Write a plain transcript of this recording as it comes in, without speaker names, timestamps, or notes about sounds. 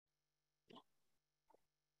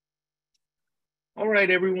All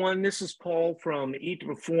right, everyone. This is Paul from Eat to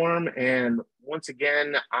Perform, and once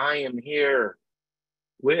again, I am here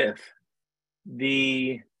with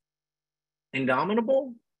the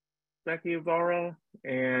indomitable Becky Ibarra,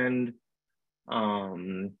 and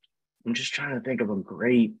I'm just trying to think of a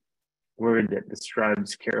great word that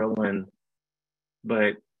describes Carolyn.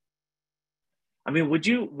 But I mean, would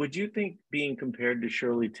you think being compared to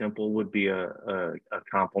Shirley Temple would be a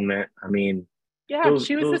compliment? I mean, Yeah, those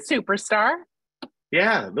she was a those superstar.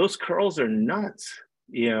 yeah, those curls are nuts,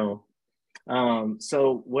 you know.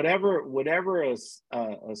 So whatever a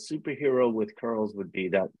superhero with curls would be,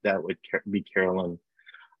 that would be Carolyn.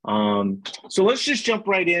 So let's just jump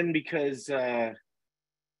right in because I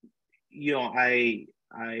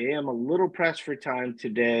am a little pressed for time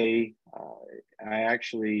today. I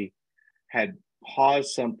actually had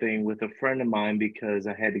paused something with a friend of mine because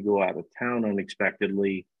I had to go out of town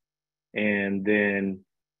unexpectedly, and then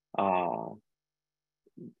uh,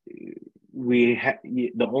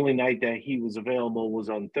 the only night that he was available was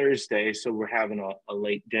on Thursday, so we're having a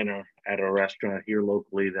late dinner at a restaurant here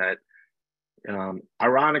locally that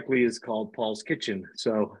ironically is called Paul's Kitchen.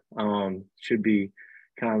 So should be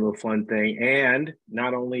kind of a fun thing. And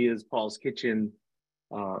not only is Paul's Kitchen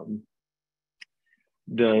um,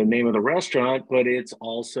 the name of the restaurant, but it's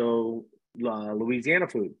also Louisiana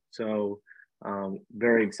food. So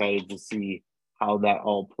very excited to see how that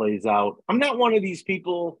all plays out. I'm not one of these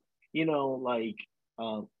people, like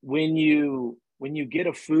when you get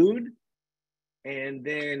a food and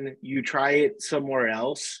then you try it somewhere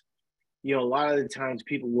else. A lot of the times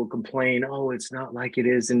people will complain, oh, it's not like it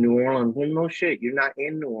is in New Orleans. Well, no shit, you're not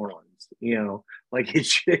in New Orleans. Like it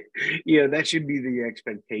should, that should be the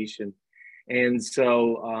expectation. And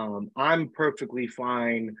so I'm perfectly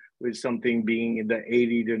fine with something being in the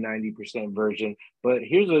 80 to 90% version. But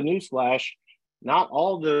here's a newsflash: not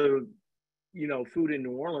all the food in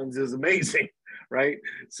New Orleans is amazing, right?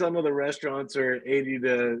 Some of the restaurants are 80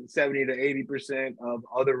 to 70 to 80% of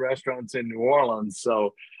other restaurants in New Orleans.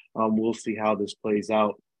 So we'll see how this plays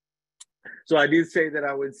out. So I did say that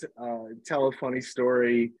I would tell a funny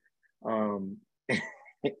story. Um,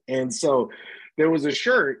 and so there was a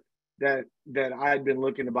shirt that I'd been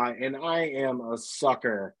looking to buy, and I am a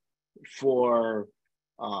sucker for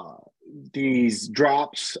uh, these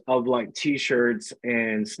drops of like t-shirts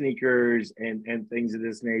and sneakers and things of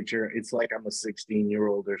this nature. It's like I'm a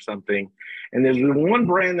 16-year-old or something. And there's one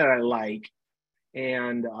brand that I like,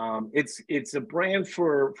 and it's a brand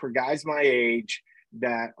for guys my age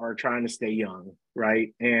that are trying to stay young,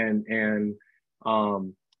 right? And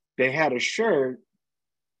they had a shirt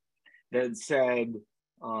that said,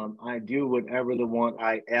 I do whatever the want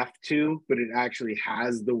I F to, but it actually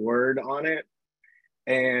has the word on it.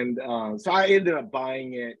 And so I ended up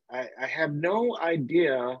buying it. I have no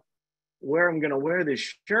idea where I'm going to wear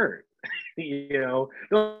this shirt. The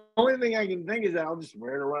only thing I can think is that I'll just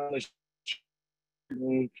wear it around the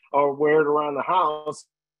shirt or wear it around the house,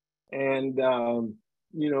 and it'll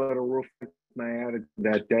reflect my attitude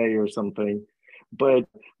that day or something. But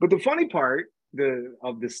the funny part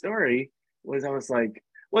of the story was I was like,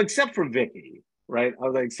 well, except for Vicky, right? I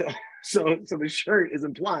was like, so the shirt is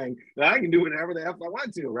implying that I can do whatever the F I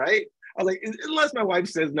want to, right? I was like, unless my wife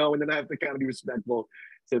says no, and then I have to kind of be respectful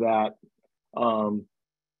to that.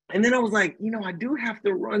 And then I was like, I do have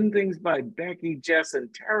to run things by Becky, Jess,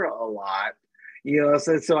 and Tara a lot.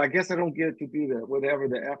 So I guess I don't get to do that, whatever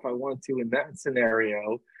the F I want to in that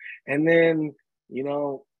scenario. And then,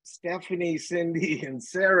 Stephanie, Cindy, and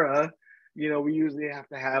Sarah, we usually have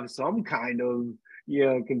to have some kind of,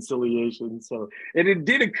 conciliation. So, and it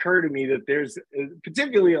did occur to me that there's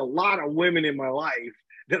particularly a lot of women in my life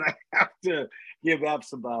that I have to give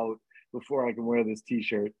F's about before I can wear this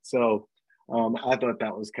t-shirt. So I thought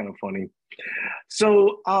that was kind of funny.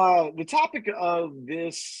 So the topic of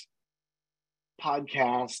this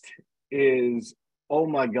podcast is, oh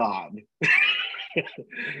my God,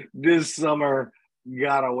 this summer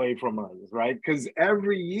got away from us, right? Because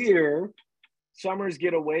every year summers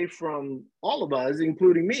get away from all of us,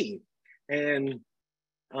 including me. And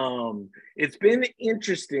it's been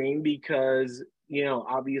interesting because,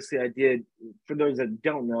 obviously I did, for those that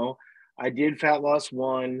don't know, I did Fat Loss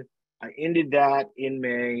 1. I ended that in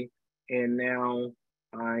May, and now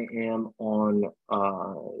I am on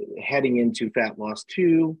heading into Fat Loss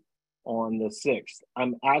 2 on the 6th.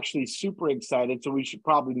 I'm actually super excited, so we should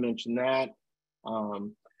probably mention that.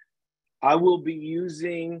 I will be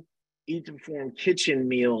using Eat to Perform kitchen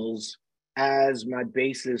meals as my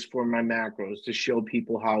basis for my macros to show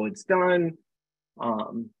people how it's done,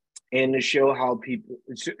 and to show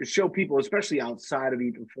people, especially outside of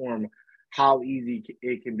Eat to Perform, how easy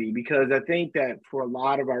it can be, because I think that for a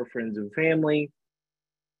lot of our friends and family,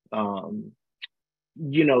 um,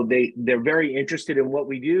 they're very interested in what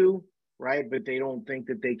we do, right? But they don't think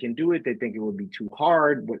that they can do it. They think it would be too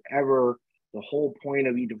hard, whatever. The whole point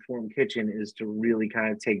of Eat to Form Kitchen is to really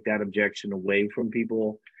kind of take that objection away from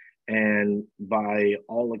people. And by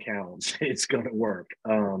all accounts, it's going to work.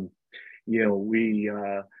 We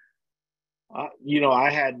I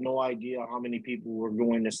had no idea how many people were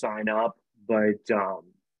going to sign up, but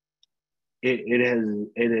it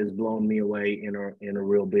has blown me away in a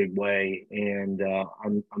real big way, and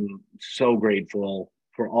I'm so grateful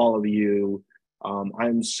for all of you.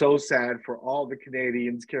 I'm so sad for all the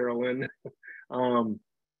Canadians, Carolyn. um,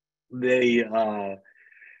 they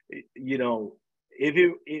you know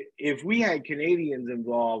if we had Canadians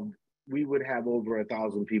involved, we would have over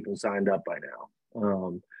 1,000 people signed up by now.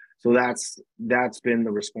 So that's been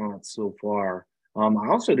the response so far. I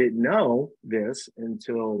also didn't know this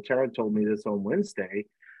until Tara told me this on Wednesday,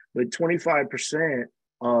 but 25%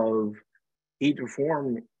 of Eat to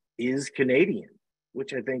Form is Canadian,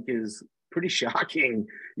 which I think is pretty shocking.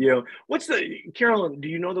 What's the Carolyn? Do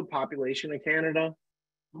you know the population of Canada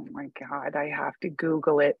Oh my God, I have to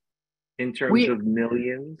Google it. in terms We of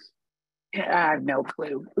millions? I have no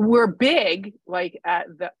clue. We're big, like at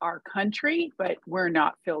our country, but we're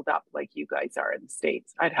not filled up like you guys are in the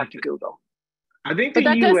States. I'd I, have to Google. I think the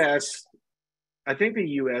But that does, U.S. I think the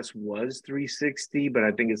U.S. was 360, but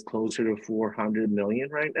I think it's closer to 400 million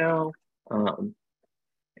right now. Um,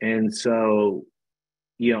 and so,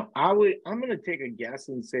 I'm going to take a guess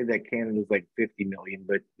and say that Canada's like 50 million,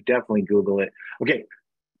 but definitely Google it. Okay,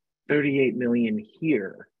 38 million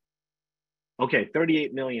here. Okay,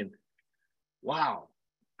 38 million. Wow.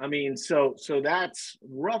 I mean, so that's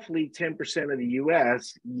roughly 10% of the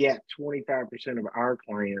US, yet 25% of our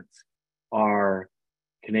clients are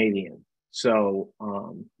Canadian. So,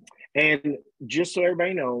 and just so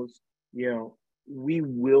everybody knows, we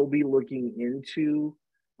will be looking into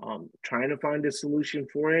trying to find a solution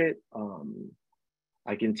for it.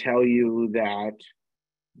 I can tell you that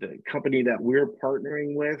the company that we're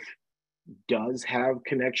partnering with does have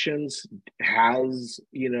connections, has,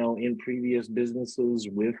 in previous businesses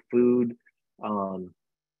with food, um,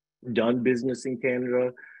 done business in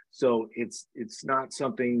Canada. So it's not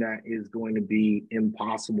something that is going to be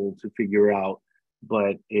impossible to figure out,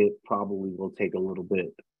 but it probably will take a little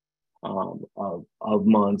bit of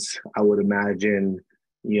months. I would imagine,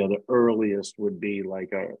 the earliest would be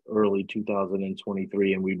like early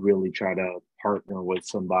 2023, and we'd really try to partner with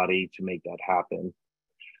somebody to make that happen.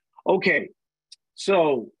 Okay,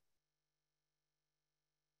 so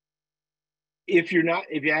if you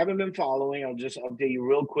haven't been following, I'll just update you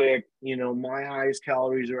real quick. My highest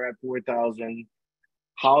calories are at 4,000.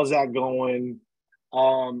 How's that going?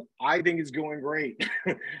 I think it's going great,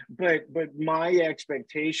 but my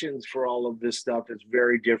expectations for all of this stuff is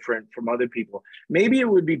very different from other people. Maybe it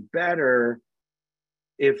would be better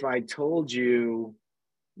if I told you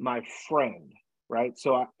my friend, right?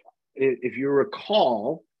 So if you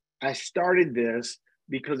recall, I started this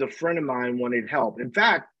because a friend of mine wanted help. In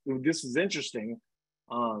fact, this is interesting.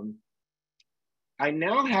 I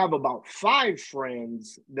now have about 5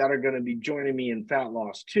 friends that are going to be joining me in Fat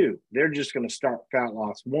Loss 2. They're just going to start Fat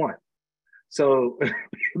Loss 1. So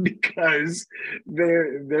because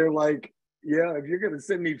they're like, yeah, if you're going to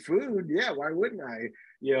send me food, yeah, why wouldn't I?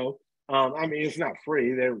 I mean, it's not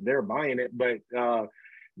free. They're buying it, but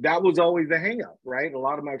that was always the hang up, right? A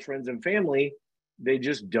lot of my friends and family, they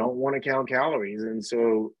just don't want to count calories. And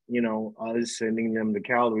so, us sending them the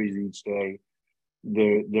calories each day,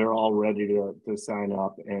 they're all ready to sign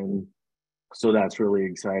up. And so that's really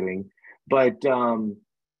exciting. But so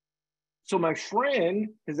my friend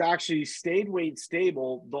has actually stayed weight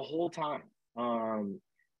stable the whole time.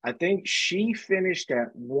 I think she finished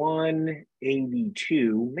at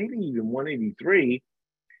 182, maybe even 183,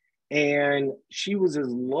 and she was as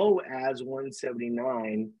low as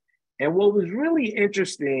 179. And what was really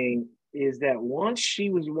interesting is that once she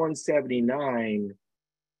was 179,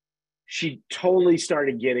 she totally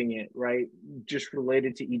started getting it, right? Just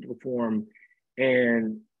related to Eat to Form.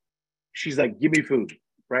 And she's like, give me food,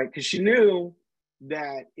 right? Because she knew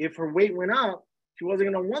that if her weight went up, she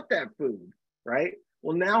wasn't going to want that food, right?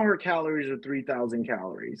 Well, now her calories are 3,000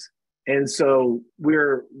 calories. And so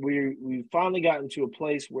we finally gotten to a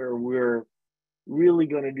place where we're really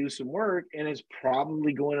going to do some work, and it's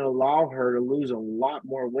probably going to allow her to lose a lot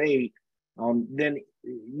more weight. Then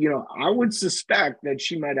I would suspect that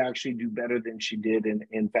she might actually do better than she did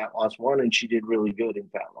in Fat Loss 1, and she did really good in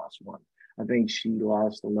Fat Loss 1. I think she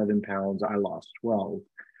lost 11 pounds. I lost 12.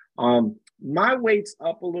 My weight's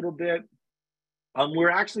up a little bit. We're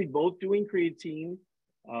actually both doing creatine.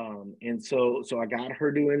 And so I got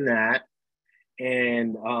her doing that.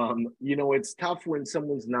 And you know, it's tough when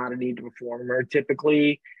someone's not an elite performer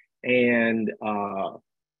typically. And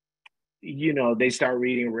you know, they start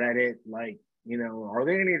reading Reddit, like, you know, are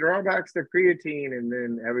there any drawbacks to creatine? And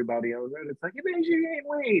then everybody on Reddit's like, it makes you gain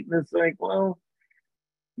weight. And it's like, well,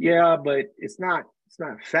 yeah, but it's not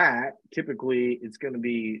fat. Typically, it's going to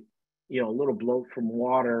be, you know, a little bloat from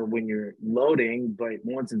water when you're loading, but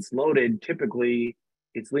once it's loaded, typically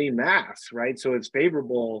it's lean mass, right? So it's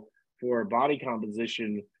favorable for body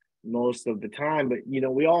composition most of the time. But you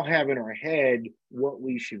know, we all have in our head what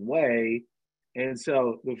we should weigh, and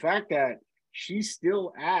so the fact that she's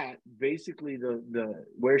still at basically the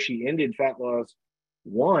where she ended fat loss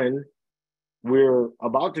one, we're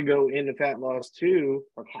about to go into fat loss two.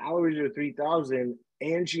 Her calories are 3,000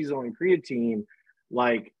 and she's on creatine.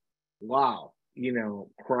 Like, wow, you know,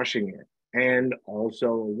 crushing it. And also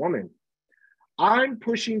a woman. I'm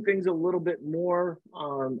pushing things a little bit more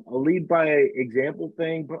on a lead by example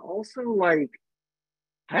thing, but also like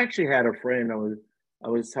I actually had a friend I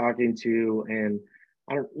was talking to, and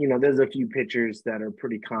I don't, you know, there's a few pictures that are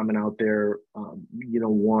pretty common out there. You know,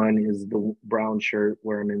 one is the brown shirt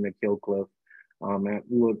where I'm in the kill cliff. That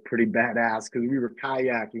looked pretty badass because we were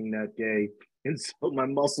kayaking that day, and so my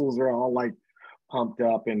muscles are all like pumped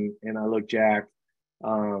up, and I look jacked.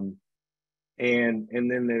 Um, and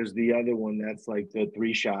then there's the other one that's like the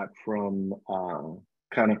three shot from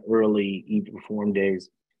kind of early Eat to Perform days.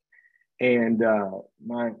 And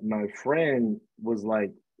my friend was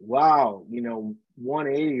like, "Wow, you know,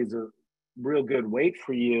 180 is a real good weight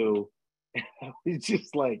for you." It's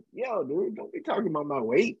just like, "Yo, dude, don't be talking about my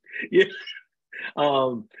weight." Yeah.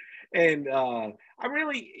 Um, and I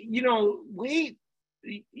really, you know, weight,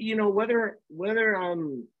 you know, whether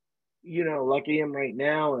I'm, you know, like I am right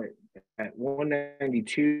now at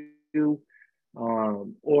 192,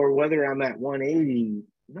 or whether I'm at 180,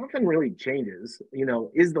 nothing really changes. You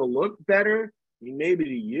know, is the look better? I mean, maybe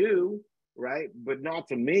to you, right? But not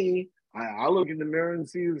to me. I look in the mirror and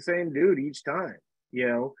see the same dude each time.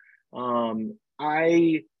 You know,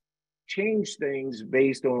 I change things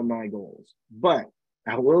based on my goals. But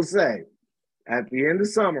I will say, at the end of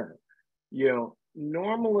summer, you know,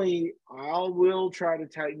 normally I will try to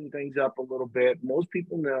tighten things up a little bit. Most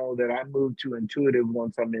people know that I move to intuitive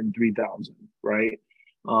once I'm in 3,000, right?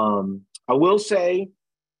 I will say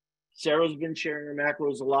Sarah's been sharing her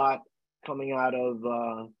macros a lot coming out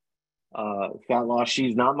of fat loss.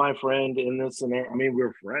 She's not my friend in this scenario. I mean,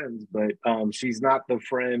 we're friends, but she's not the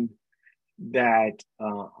friend that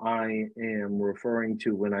I am referring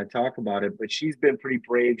to when I talk about it, but she's been pretty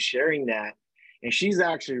brave sharing that. And she's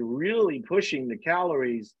actually really pushing the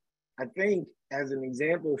calories, I think, as an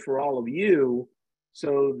example for all of you,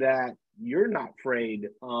 so that you're not afraid.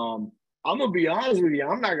 I'm going to be honest with you,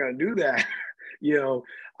 I'm not going to do that. You know,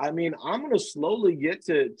 I mean, I'm going to slowly get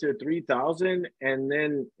to 3,000 and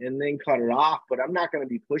then cut it off, but I'm not going to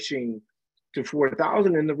be pushing to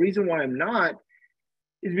 4,000. And the reason why I'm not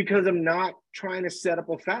is because I'm not trying to set up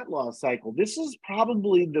a fat loss cycle. This is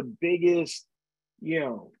probably the biggest, you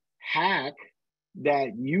know, hack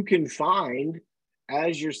that you can find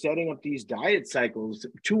as you're setting up these diet cycles.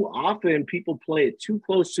 Too often people play it too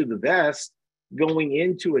close to the vest going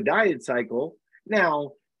into a diet cycle.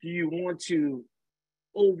 Now, do you want to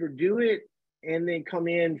overdo it and then come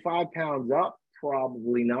in 5 pounds up?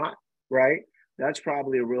 Probably not, right? That's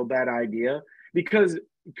probably a real bad idea because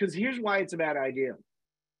here's why it's a bad idea.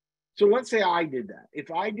 So let's say I did that.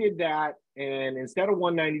 If I did that and instead of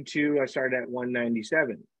 192, I started at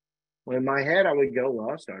 197. Well, in my head, I would go, well,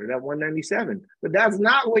 I started at 197. But that's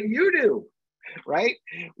not what you do, right?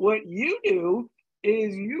 What you do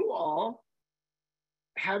is you all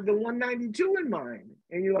have the 192 in mind.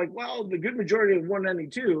 And you're like, well, the good majority is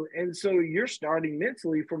 192. And so you're starting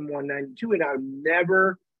mentally from 192. And I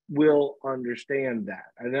never will understand that.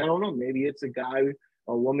 And I don't know, maybe it's a guy,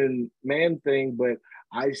 a woman, man thing, but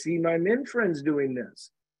I see my men friends doing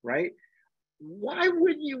this, right? Why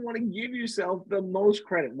wouldn't you want to give yourself the most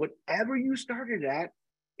credit? Whatever you started at,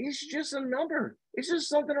 it's just a number. It's just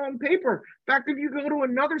something on paper. In fact, if you go to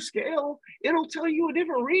another scale, it'll tell you a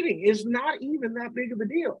different reading. It's not even that big of a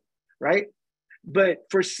deal, right? But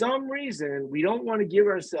for some reason, we don't want to give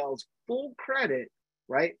ourselves full credit,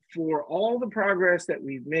 right, for all the progress that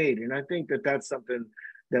we've made. And I think that that's something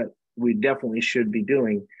that we definitely should be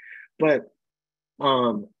doing. But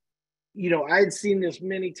you know, I had seen this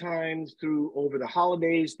many times through over the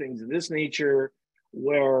holidays, things of this nature,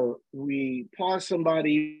 where we pause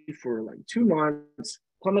somebody for like 2 months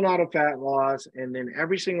coming out of fat loss, and then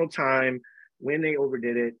every single time when they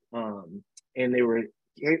overdid it, and they were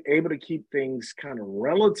able to keep things kind of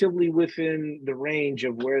relatively within the range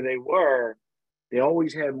of where they were, they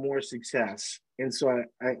always had more success. And so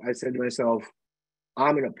I said to myself,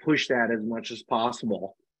 I'm going to push that as much as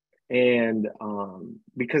possible. And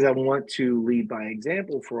because I want to lead by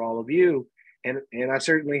example for all of you. And I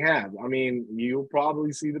certainly have. I mean, you'll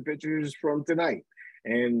probably see the pictures from tonight,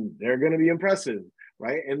 and they're going to be impressive,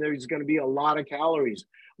 right? And there's going to be a lot of calories.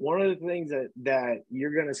 One of the things that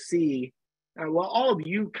you're going to see, well, all of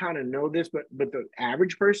you kind of know this, but the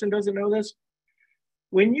average person doesn't know this.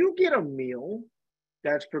 When you get a meal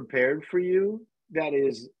that's prepared for you that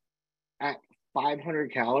is at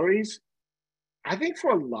 500 calories, I think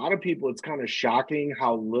for a lot of people, it's kind of shocking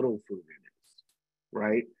how little food it is,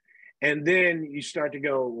 right? And then you start to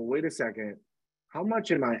go, well, wait a second, how much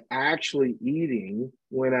am I actually eating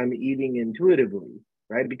when I'm eating intuitively,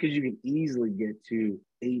 right? Because you can easily get to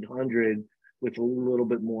 800 with a little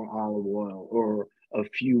bit more olive oil or a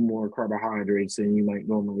few more carbohydrates than you might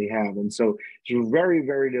normally have. And so it's very,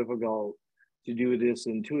 very difficult to do this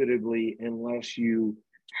intuitively unless you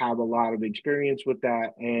have a lot of experience with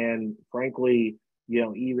that. And frankly,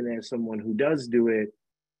 even as someone who does do it,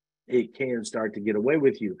 it can start to get away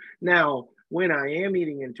with you. Now, when I am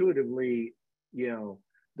eating intuitively, the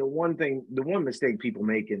one mistake people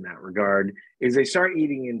make in that regard is they start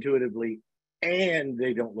eating intuitively and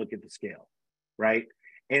they don't look at the scale, right?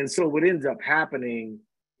 And so what ends up happening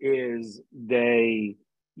is they,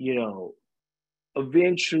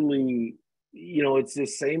 eventually, it's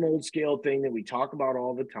this same old scale thing that we talk about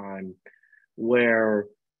all the time, where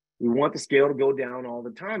we want the scale to go down all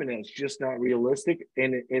the time, and it's just not realistic.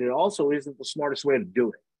 And it also isn't the smartest way to do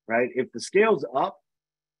it, right? If the scale's up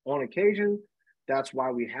on occasion, that's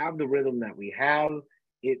why we have the rhythm that we have.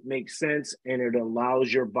 It makes sense, and it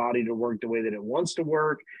allows your body to work the way that it wants to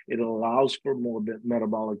work. It allows for more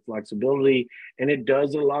metabolic flexibility, and it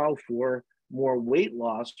does allow for more weight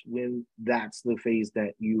loss when that's the phase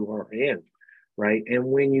that you are in, right? And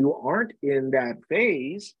when you aren't in that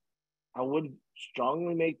phase, I would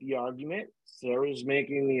strongly make the argument, Sarah's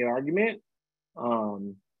making the argument,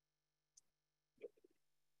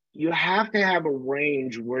 you have to have a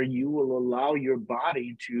range where you will allow your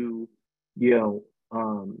body to,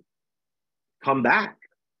 come back,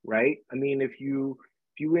 right? I mean, if you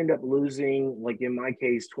end up losing, like in my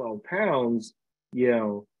case, 12 pounds,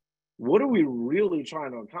 what are we really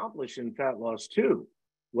trying to accomplish in fat loss too?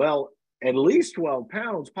 Well, at least 12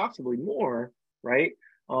 pounds, possibly more, right?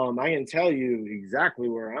 I can tell you exactly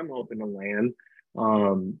where I'm hoping to land.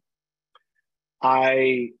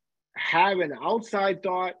 I have an outside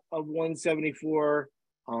thought of 174.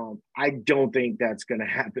 I don't think that's going to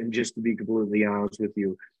happen, just to be completely honest with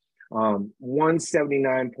you.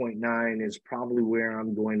 179.9 is probably where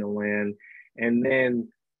I'm going to land. And then,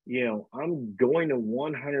 I'm going to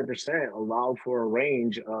 100% allow for a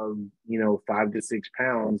range of, 5 to 6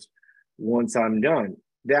 pounds once I'm done.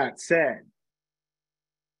 That said,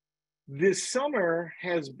 this summer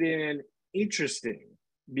has been interesting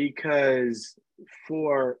because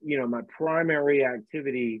for, my primary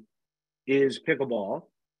activity is pickleball,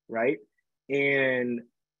 right? And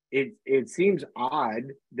it seems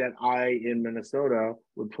odd that I, in Minnesota,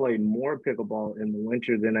 would play more pickleball in the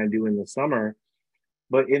winter than I do in the summer.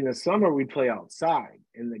 But in the summer, we play outside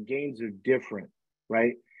and the games are different,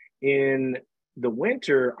 right? In the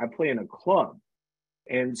winter, I play in a club.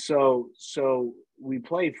 And so we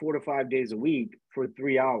play 4 to 5 days a week for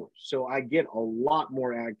 3 hours. So I get a lot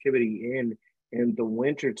more activity in the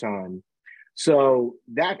winter time. So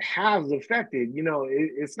that has affected,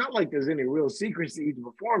 it's not like there's any real secrecy to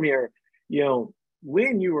perform here.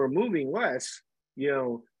 When you are moving less,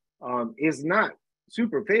 is not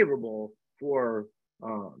super favorable for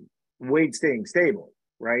weight staying stable,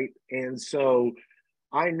 right? And so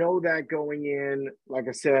I know that going in, like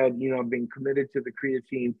I said, I've been committed to the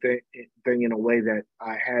creatine thing in a way that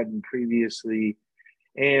I hadn't previously.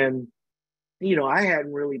 And, I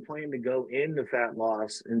hadn't really planned to go into fat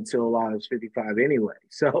loss until I was 55 anyway.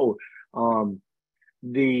 So I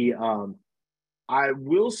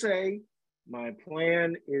will say my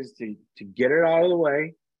plan is to get it out of the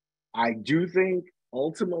way. I do think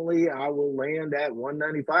ultimately I will land at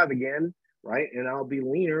 195 again, right? And I'll be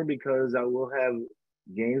leaner because I will have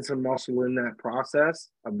gained some muscle in that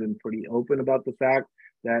process. I've been pretty open about the fact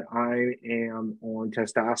that I am on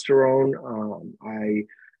testosterone. I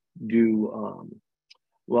do,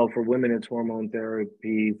 well, for women, it's hormone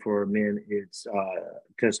therapy. For men, it's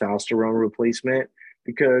testosterone replacement,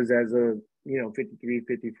 because as a 53,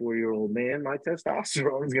 54-year-old man, my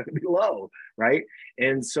testosterone is going to be low, right?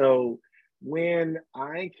 And so when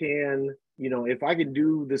I can, if I can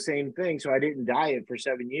do the same thing, so I didn't diet for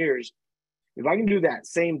 7 years, if I can do that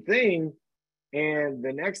same thing, and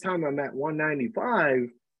the next time I'm at 195,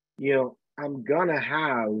 I'm gonna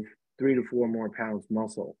have 3 to 4 more pounds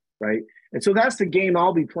muscle, right? And so that's the game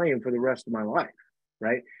I'll be playing for the rest of my life,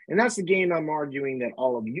 right? And that's the game I'm arguing that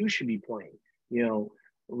all of you should be playing.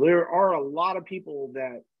 There are a lot of people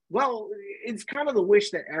that, well, it's kind of the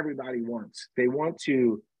wish that everybody wants. They want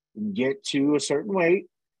to get to a certain weight,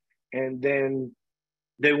 and then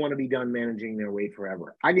they want to be done managing their weight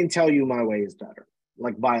forever. I can tell you my way is better,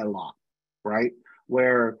 like by a lot, right?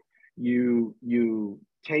 Where you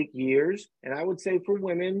take years, and I would say for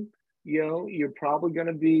women, you're probably going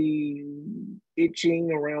to be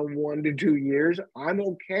itching around 1 to 2 years. I'm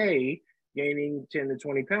okay gaining 10 to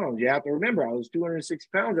 20 pounds. You have to remember, I was 260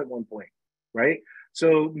 pounds at one point, right?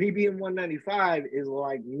 So me being 195 is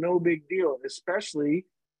like no big deal, especially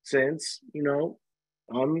since,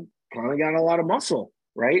 I'm kind of got a lot of muscle,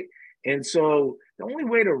 right? And so the only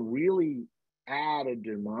way to really add a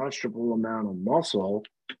demonstrable amount of muscle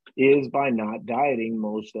is by not dieting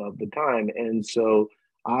most of the time. And so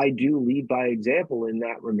I do lead by example in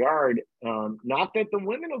that regard. Not that the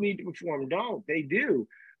women will need to perform, don't, they do.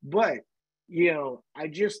 But, I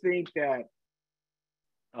just think that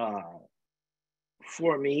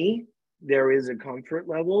for me, there is a comfort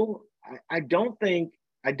level. I don't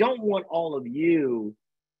want all of you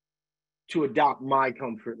to adopt my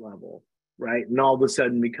comfort level, right? And all of a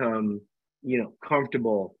sudden become,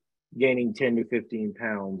 comfortable gaining 10 to 15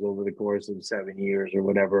 pounds over the course of 7 years or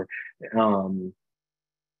whatever.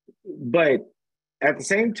 But at the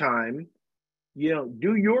same time,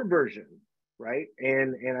 do your version, right?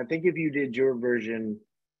 And I think if you did your version,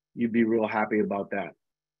 you'd be real happy about that.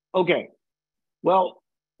 Okay. Well,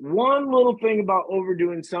 one little thing about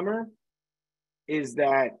overdoing summer is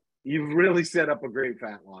that you've really set up a great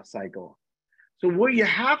fat loss cycle. So what you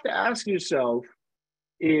have to ask yourself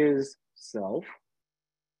is,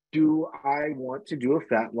 do I want to do a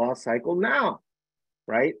fat loss cycle now?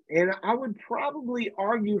 Right? And I would probably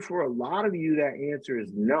argue for a lot of you that answer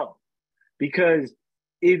is no. Because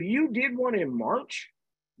if you did one in March,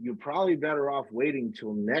 you're probably better off waiting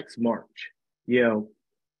till next March.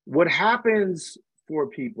 What happens for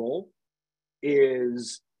people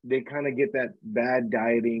is they kind of get that bad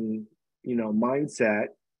dieting, mindset,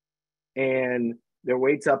 and their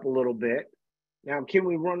weight's up a little bit. Now, can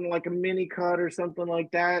we run like a mini cut or something like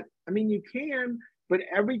that? I mean, you can, but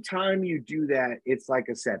every time you do that, it's like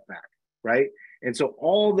a setback, right? And so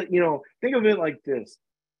all the, think of it like this.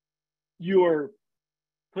 You're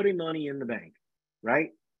putting money in the bank, right?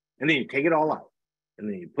 And then you take it all out. And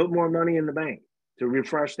then you put more money in the bank to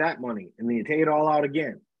refresh that money. And then you take it all out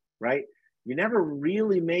again, right? You're never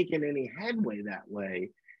really making any headway that way.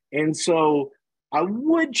 And so I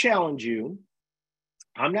would challenge you.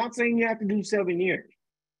 I'm not saying you have to do 7 years,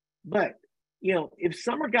 but if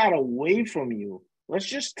summer got away from you, let's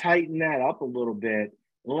just tighten that up a little bit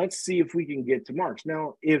and let's see if we can get to March.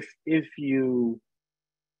 Now, if you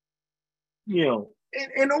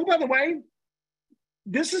and oh, by the way,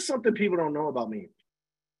 this is something people don't know about me.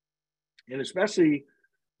 And especially,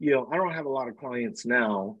 I don't have a lot of clients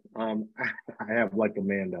now. I have like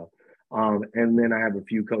Amanda. And then I have a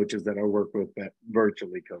few coaches that I work with that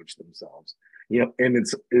virtually coach themselves. And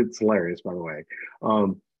it's hilarious, by the way.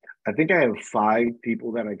 I think I have 5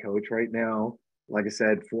 people that I coach right now. Like I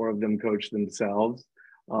said, 4 of them coach themselves.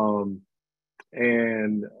 And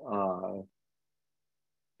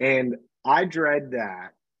I dread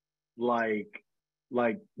that like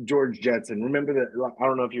George Jetson. Remember that? I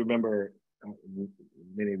don't know if you remember.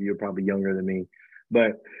 Many of you are probably younger than me,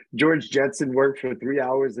 but George Jetson worked for 3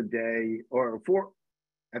 hours a day, or 4.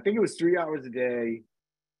 I think it was 3 hours a day,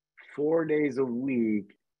 4 days a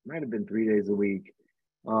week. Might have been 3 days a week.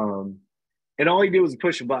 And all he did was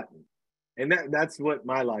push a button. And that's what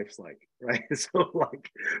my life's like, right? So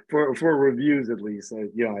like for reviews, at least, I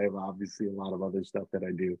have obviously a lot of other stuff that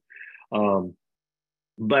I do.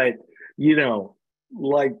 But,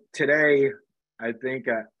 like today, I think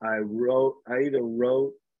I either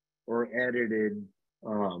wrote or edited.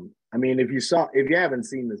 I mean, if you haven't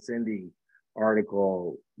seen the Cindy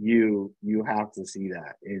article, you have to see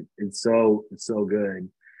that. It's so good.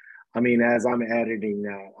 I mean, as I'm editing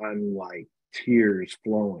that, I'm like tears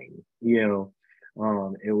flowing, it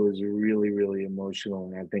was really, really emotional.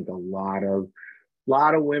 And I think a lot of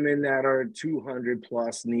women that are 200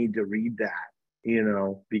 plus need to read that,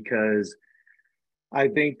 because I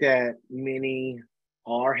think that many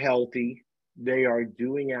are healthy. They are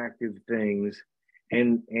doing active things.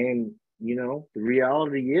 And the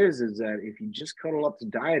reality is that if you just cuddle up to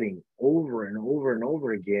dieting over and over and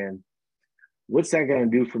over again, what's that going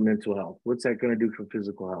to do for mental health? What's that going to do for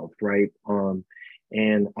physical health, right?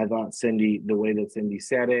 And I thought Cindy, the way that Cindy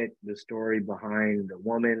said it, the story behind the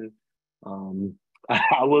woman,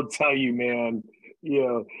 I will tell you, man, you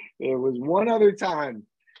know, there was one other time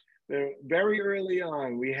there, very early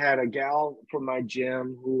on, we had a gal from my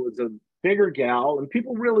gym who was a bigger gal, and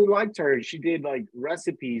people really liked her. She did like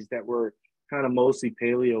recipes that were kind of mostly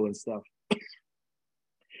paleo and stuff.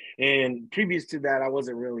 And previous to that, I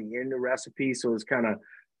wasn't really into recipes, so it was kind of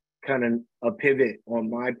a pivot on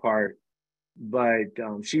my part. But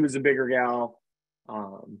she was a bigger gal,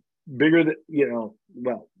 bigger than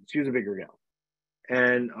well, she was a bigger gal,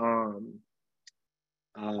 and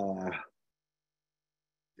uh,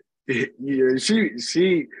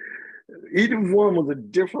 she Eden Forum was a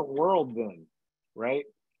different world then, right?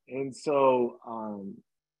 And so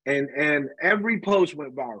and every post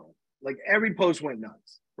went viral, like every post went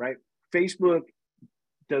nuts, right? Facebook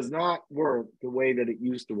does not work the way that it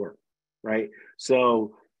used to work, right?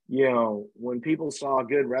 So, when people saw a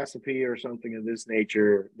good recipe or something of this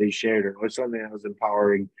nature, they shared it, or something that was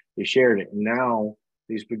empowering, they shared it. And now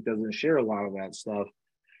Facebook doesn't share a lot of that stuff.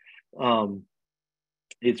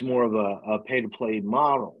 It's more of a pay to play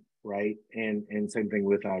model, right? And same thing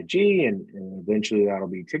with IG, and eventually that'll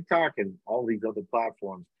be TikTok and all these other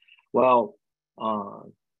platforms. Well,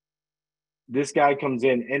 this guy comes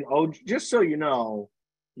in, and just so you know,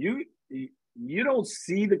 you don't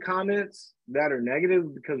see the comments that are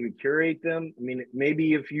negative because we curate them. I mean,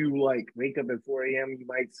 maybe if you like wake up at 4 a.m., you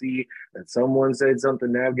might see that someone said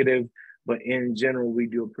something negative, but in general, we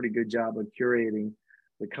do a pretty good job of curating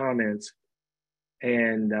the comments.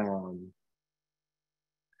 And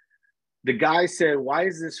the guy said, "Why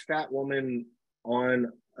is this fat woman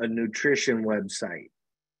on a nutrition website?"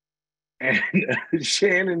 And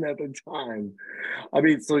Shannon at the time, I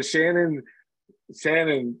mean, so Shannon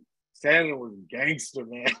was gangster,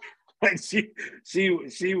 man. Like she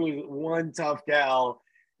was one tough gal,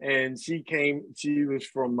 and she was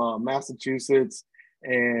from Massachusetts,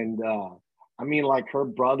 and I mean, like her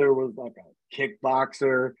brother was like a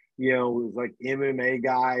kickboxer, was like MMA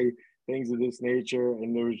guy, things of this nature,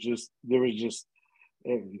 and there was just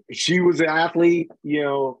she was an athlete,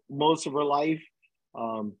 most of her life.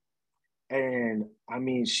 And I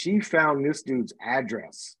mean, she found this dude's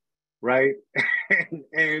address, right?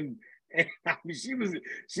 and I mean,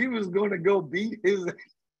 she was going to go beat his.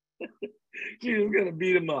 She was going to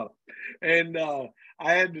beat him up, and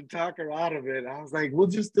I had to talk her out of it. I was like, "We'll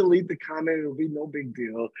just delete the comment; it'll be no big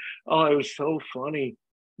deal." Oh, it was so funny,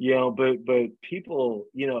 But people,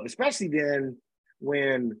 especially then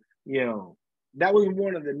when that was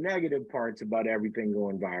one of the negative parts about everything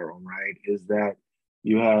going viral, right? Is that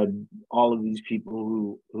you had all of these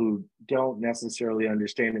people who don't necessarily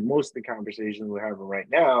understand, and most of the conversations we're having right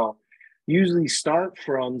now usually start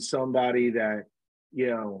from somebody that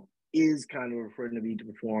is kind of afraid to be to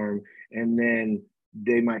perform, and then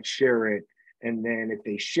they might share it, and then if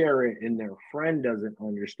they share it and their friend doesn't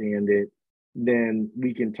understand it, then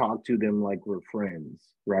we can talk to them like we're friends,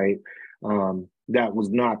 right? That was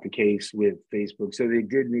not the case with Facebook, so they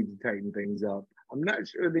did need to tighten things up. I'm not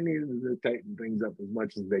sure they needed to tighten things up as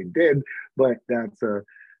much as they did, but that's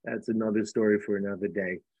another story for another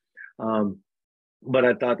day. But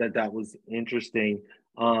I thought that was interesting,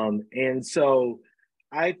 and so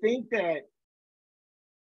I think that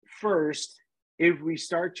first, if we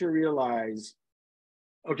start to realize,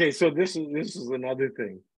 okay, so this is another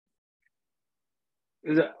thing.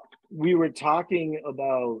 We were talking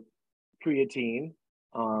about creatine.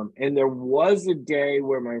 And there was a day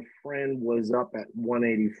where my friend was up at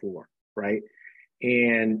 184, right?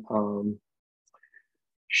 And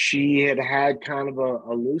she had kind of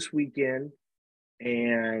a loose weekend,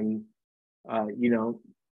 and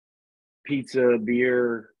pizza,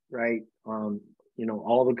 beer, right?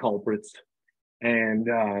 All the culprits. And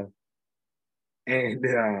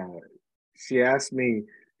she asked me,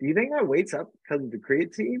 "Do you think my weight's up because of the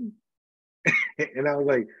creatine?" And I was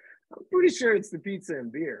like, "I'm pretty sure it's the pizza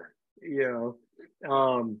and beer,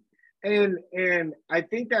 and I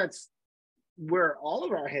think that's where all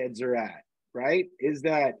of our heads are at, right? Is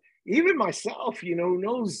that even myself,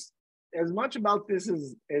 knows as much about this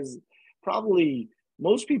as probably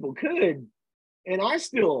most people could, and I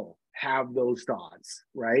still have those thoughts,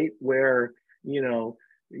 right? Where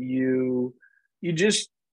you just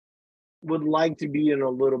would like to be in a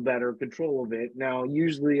little better control of it. Now,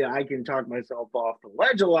 usually I can talk myself off the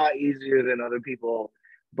ledge a lot easier than other people,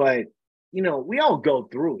 but we all go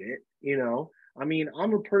through it. I mean,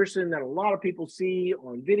 I'm a person that a lot of people see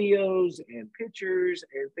on videos and pictures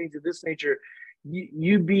and things of this nature.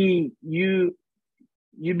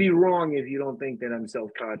 you'd be wrong if you don't think that I'm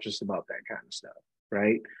self-conscious about that kind of stuff,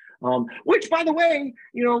 right? Which, by the way,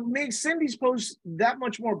 makes Cindy's post that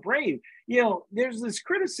much more brave. There's this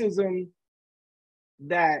criticism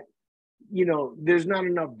that, there's not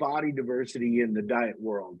enough body diversity in the diet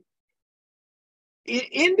world.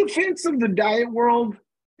 In defense of the diet world,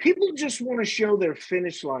 people just want to show their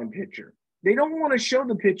finish line picture. They don't want to show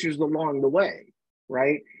the pictures along the way,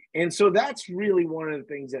 right? And so that's really one of the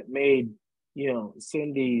things that made,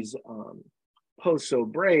 Cindy's post so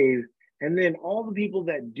brave. And then all the people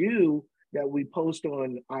that we post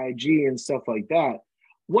on IG and stuff like that.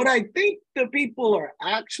 What I think the people are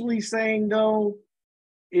actually saying, though,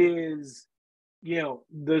 is,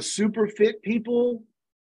 the super fit people,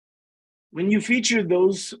 when you feature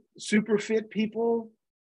those super fit people,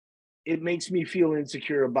 it makes me feel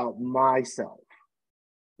insecure about myself,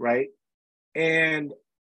 right? And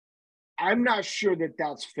I'm not sure that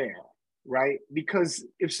that's fair, right? Because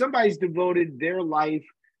if somebody's devoted their life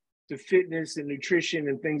to fitness and nutrition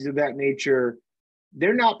and things of that nature,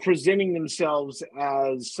 they're not presenting themselves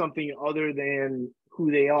as something other than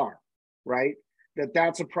who they are, right?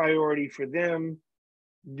 That's a priority for them.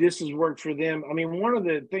 This has worked for them. I mean, one of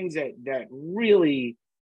the things that really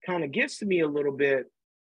kind of gets to me a little bit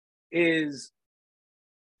is,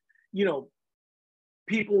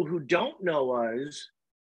 people who don't know us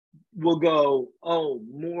will go, oh,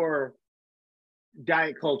 more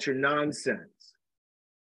diet culture nonsense.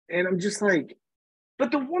 And I'm just like,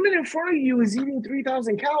 but the woman in front of you is eating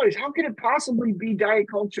 3,000 calories. How can it possibly be diet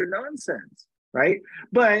culture nonsense, right?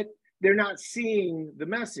 But they're not seeing the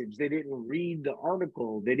message. They didn't read the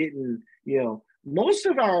article. They didn't, most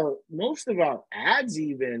of our ads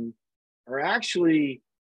even are actually,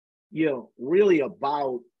 really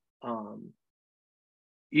about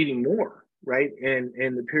eating more, right?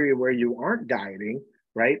 And the period where you aren't dieting,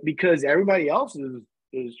 right? Because everybody else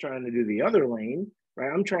is trying to do the other lane,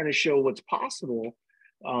 right? I'm trying to show what's possible.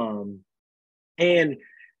 And,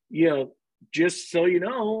 just so you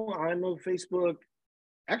know, I'm a Facebook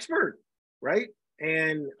expert, right?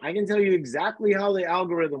 And I can tell you exactly how the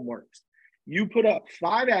algorithm works. You put up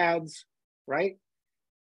 5 ads, right?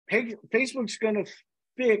 Facebook's going to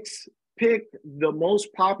pick the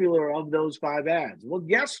most popular of those 5 ads. Well,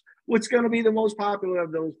 guess what's going to be the most popular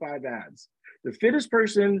of those 5 ads? The fittest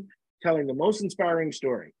person telling the most inspiring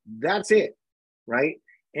story. That's it, right?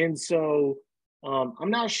 And so I'm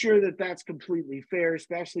not sure that that's completely fair,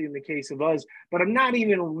 especially in the case of us, but I'm not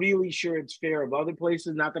even really sure it's fair of other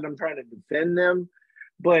places. Not that I'm trying to defend them,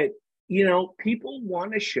 but, people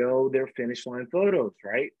want to show their finish line photos,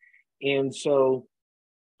 right? And so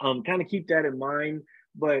kind of keep that in mind.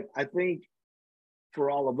 But I think for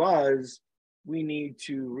all of us, we need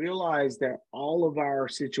to realize that all of our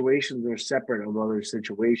situations are separate of other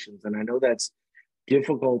situations. And I know that's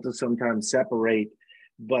difficult to sometimes separate,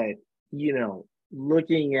 but,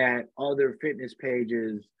 looking at other fitness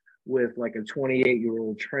pages with like a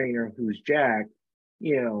 28-year-old trainer who's jacked,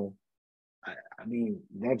 I mean,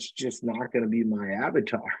 that's just not going to be my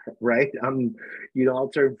avatar, right? I'll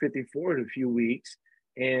turn 54 in a few weeks.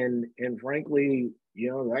 And frankly,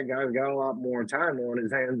 that guy's got a lot more time on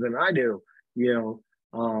his hands than I do,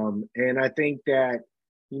 and I think that,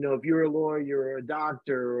 if you're a lawyer, you're a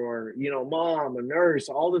doctor, or, mom, a nurse,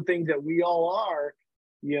 all the things that we all are,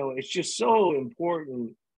 it's just so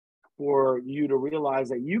important for you to realize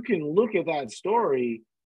that you can look at that story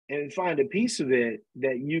and find a piece of it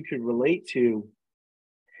that you could relate to.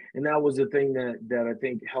 And that was the thing that I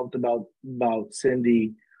think helped about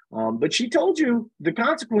Cindy. But she told you the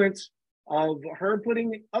consequence of her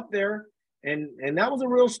putting it up there, and that was a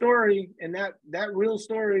real story, and that real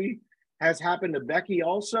story has happened to Becky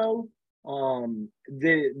also.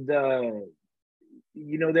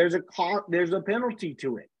 There's a penalty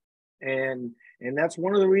to it, and that's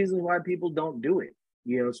one of the reasons why people don't do it.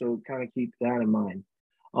 So kind of keep that in mind.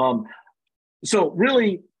 So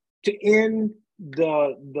really, to end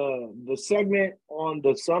the segment on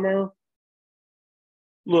the summer,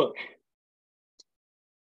 look,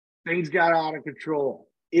 things got out of control.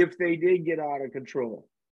 If they did get out of control,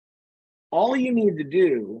 all you need to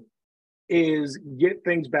do is get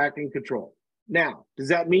things back in control. Now, does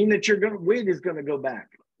that mean that your weight is going to go back?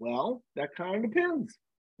 Well, that kind of depends,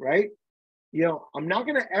 right? I'm not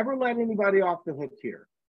going to ever let anybody off the hook here.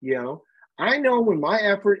 I know when my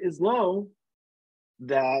effort is low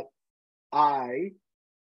that I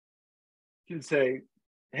can say,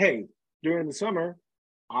 hey, during the summer,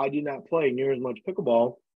 I do not play near as much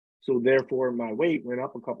pickleball, so therefore my weight went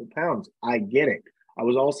up a couple pounds. I get it. I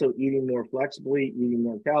was also eating more flexibly, eating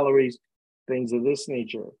more calories, things of this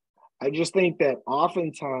nature. I just think that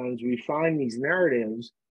oftentimes we find these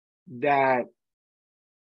narratives that,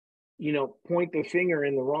 point the finger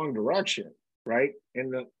in the wrong direction, right?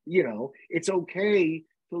 And it's okay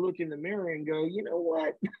to look in the mirror and go, you know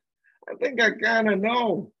what? I think I kind of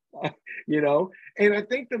know, and I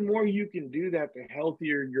think the more you can do that, the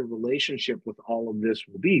healthier your relationship with all of this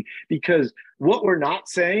will be. Because what we're not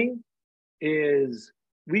saying is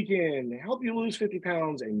we can help you lose 50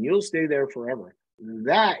 pounds and you'll stay there forever.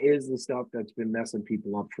 That is the stuff that's been messing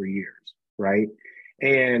people up for years, right?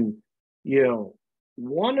 And,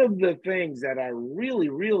 one of the things that I really,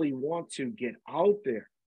 really want to get out there,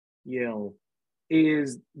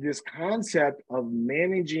 is this concept of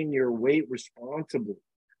managing your weight responsibly,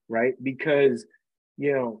 right? Because,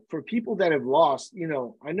 for people that have lost,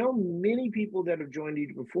 I know many people that have joined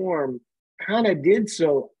Eat to Perform kind of did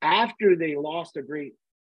so after they lost a great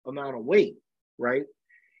amount of weight, right?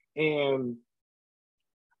 And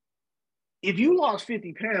if you lost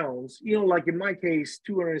 50 pounds, like in my case,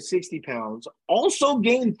 260 pounds, also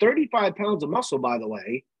gained 35 pounds of muscle, by the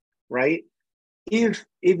way, right? If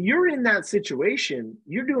you're in that situation,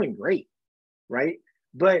 you're doing great, right?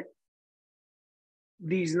 But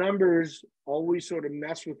these numbers always sort of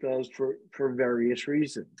mess with us for various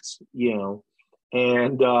reasons,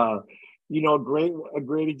 and a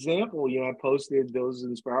great example, I posted those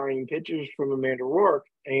inspiring pictures from Amanda Rourke,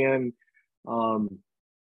 and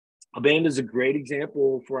Amanda's a great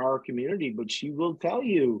example for our community, but she will tell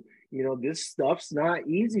you, this stuff's not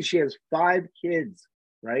easy. She has 5 kids,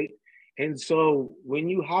 right? And so when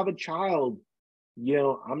you have a child,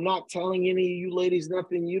 I'm not telling any of you ladies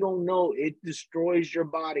nothing you don't know. It destroys your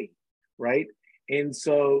body, right? And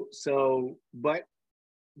so, but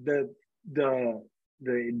the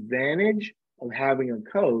advantage of having a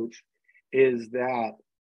coach is that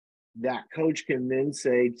coach can then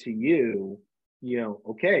say to you,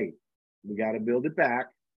 okay, we got to build it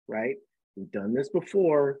back, right? We've done this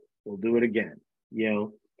before. We'll do it again,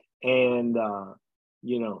 and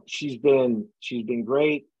she's been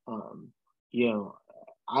great. I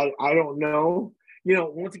don't know,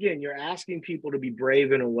 once again, you're asking people to be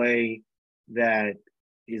brave in a way that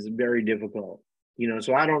is very difficult,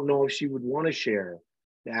 so I don't know if she would want to share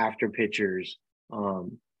the after pictures.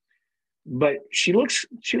 But she looks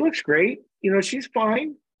great. She's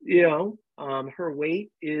fine. Her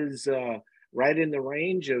weight is right in the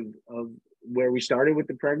range of where we started with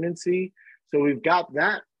the pregnancy. So we've got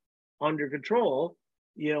that under control.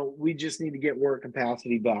 We just need to get work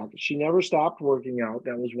capacity back. She never stopped working out.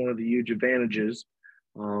 That was one of the huge advantages.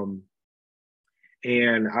 And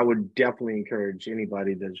I would definitely encourage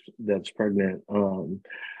anybody that's pregnant,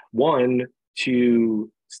 one,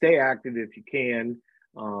 to stay active if you can.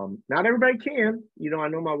 Not everybody can. I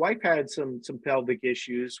know my wife had some pelvic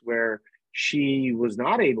issues where she was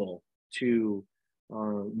not able to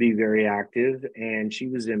be very active, and she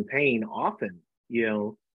was in pain often,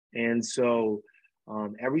 and so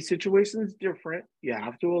every situation is different. You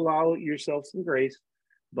have to allow yourself some grace,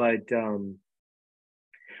 but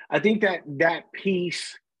I think that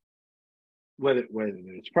piece, whether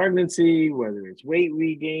it's pregnancy, whether it's weight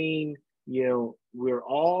regain, we're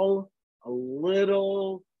all a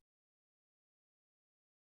little,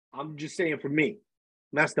 I'm just saying for me,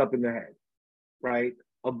 messed up in the head, right?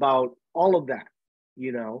 About all of that,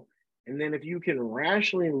 and then if you can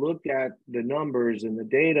rationally look at the numbers and the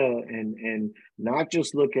data and not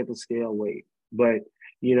just look at the scale weight, but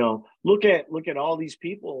look at all these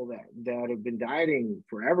people that have been dieting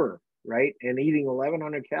forever, right? And eating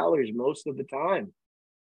 1,100 calories most of the time.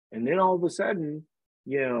 And then all of a sudden,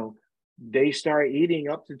 they start eating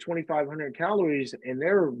up to 2,500 calories and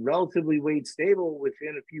they're relatively weight stable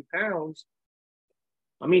within a few pounds.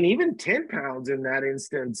 I mean, even 10 pounds in that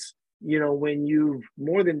instance, when you've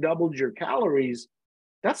more than doubled your calories,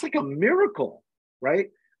 that's like a miracle,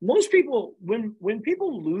 right? Most people, when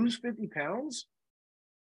people lose 50 pounds,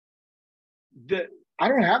 I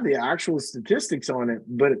don't have the actual statistics on it,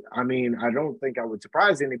 but I mean, I don't think I would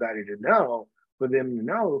surprise anybody to know, for them to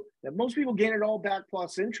know that most people gain it all back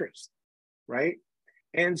plus interest, right?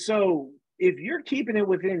 And so if you're keeping it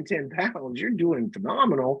within 10 pounds, you're doing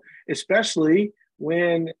phenomenal, especially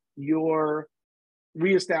when you're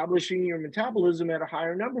reestablishing your metabolism at a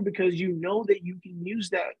higher number, because you know that you can use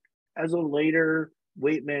that as a later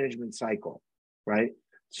weight management cycle, right?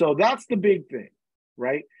 So that's the big thing,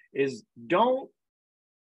 right? Is don't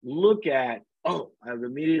look at, oh, I've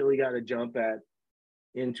immediately got to jump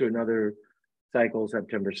into another cycle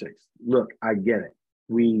September 6th. Look, I get it.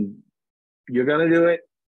 You're going to do it.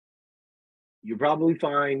 You're probably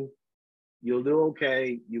fine. You'll do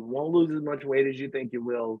okay. You won't lose as much weight as you think you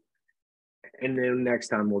will. and then next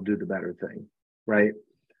time we'll do the better thing, right?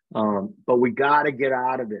 But we got to get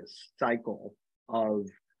out of this cycle of,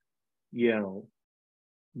 you know,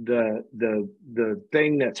 the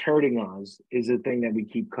thing that's hurting us is the thing that we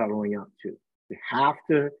keep cuddling up to. We have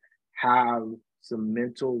to have some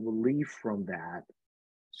mental relief from that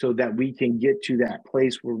so that we can get to that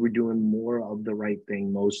place where we're doing more of the right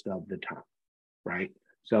thing most of the time, right?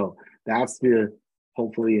 So that's the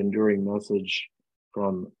hopefully enduring message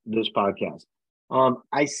from this podcast.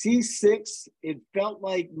 I see 6. It felt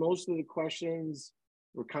like most of the questions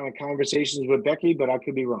were kind of conversations with Becky, but I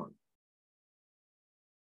could be wrong.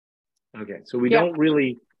 Okay, so we don't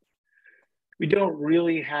really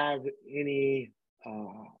have any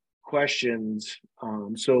questions.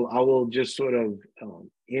 So I will just sort of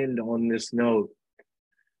end on this note.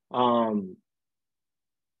 I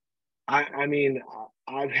mean,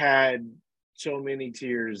 I've had so many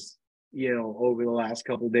tears, you know, over the last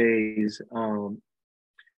couple of days.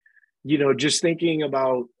 You know, just thinking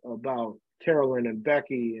about Carolyn and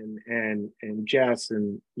Becky and Jess,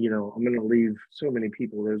 and you know, I'm going to leave so many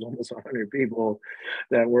people. There's almost 100 people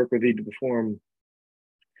that work with Eat to Perform.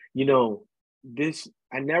 You know, this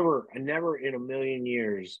I never in a million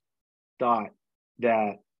years thought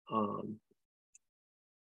that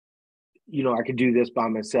you know, I could do this by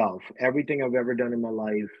myself. Everything I've ever done in my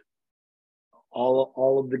life,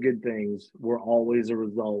 all of the good things were always a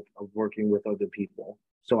result of working with other people.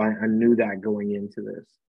 So I knew that going into this.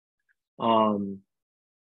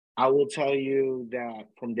 I will tell you that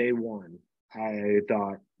from day one, I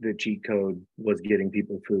thought the cheat code was getting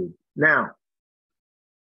people food. Now,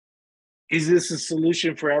 is this a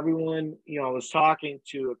solution for everyone? You know, I was talking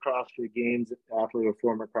to a CrossFit Games athlete, a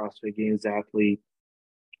former CrossFit Games athlete.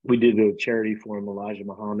 We did a charity for him, Elijah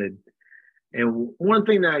Muhammad. And one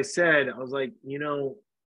thing that I said, I was like, you know,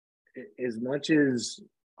 as much as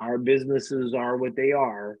our businesses are what they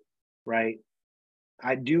are, right?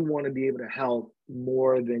 I do want to be able to help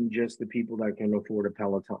more than just the people that can afford a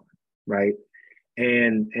Peloton, right?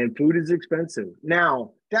 And food is expensive.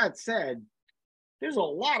 Now, that said, there's a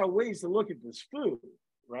lot of ways to look at this food,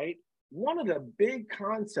 right? One of the big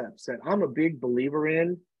concepts that I'm a big believer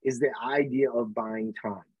in is the idea of buying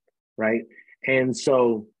time, right? And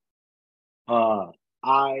so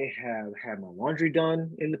I have had my laundry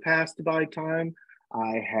done in the past to buy time.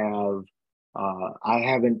 I haven't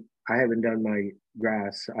done my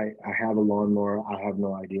grass. I have a lawnmower. I have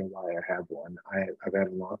no idea why I have one. I've had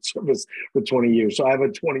a lawn service for 20 years. So I have a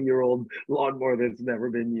 20-year-old lawnmower that's never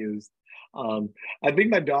been used. I think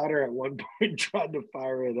my daughter at one point tried to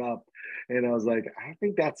fire it up, and I was like, I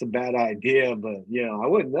think that's a bad idea, but you know, I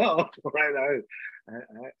wouldn't know, right?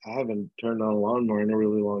 I haven't turned on a lawnmower in a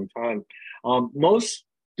really long time. Most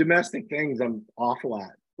domestic things I'm awful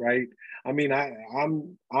at, right? I mean,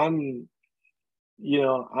 I'm you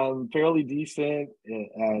know, I'm fairly decent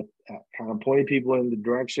at kind of pointing people in the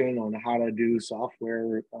direction on how to do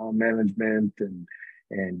software management and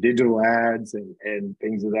digital ads and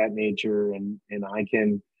things of that nature. And I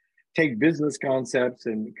can take business concepts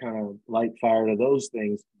and kind of light fire to those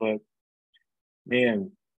things. But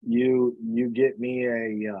man, you get me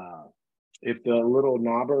if the little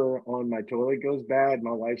knobber on my toilet goes bad,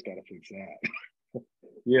 my wife's got to fix that.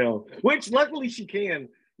 You know, which luckily she can.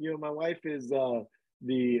 You know, my wife is the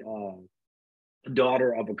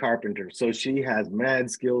daughter of a carpenter, so she has mad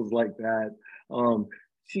skills like that.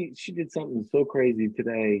 She did something so crazy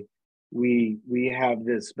today. We have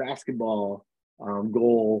this basketball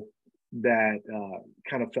goal that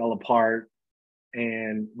kind of fell apart,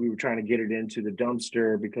 and we were trying to get it into the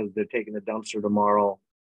dumpster because they're taking the dumpster tomorrow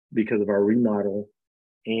because of our remodel.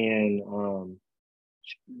 And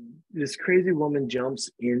this crazy woman jumps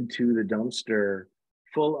into the dumpster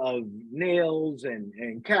full of nails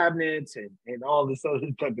and cabinets and all this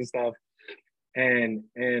other type of stuff. And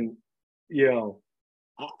you know,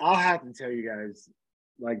 I'll have to tell you guys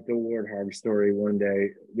like the warthog story one day,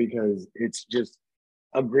 because it's just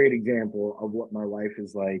a great example of what my life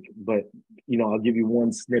is like. But you know, I'll give you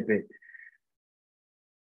one snippet.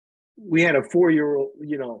 We had a 4-year-old,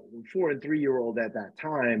 you know, 4 and 3-year-old at that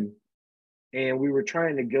time, and we were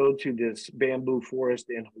trying to go to this bamboo forest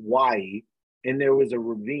in Hawaii, and there was a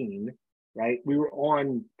ravine, right? We were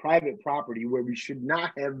on private property where we should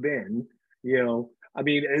not have been, you know. I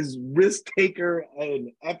mean, as risk taker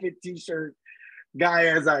and epic t-shirt guy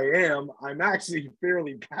as I am, I'm actually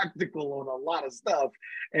fairly practical on a lot of stuff.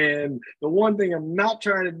 And the one thing I'm not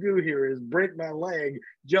trying to do here is break my leg,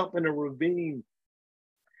 jump in a ravine.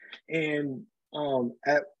 And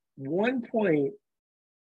at one point,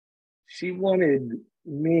 she wanted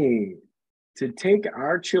me to take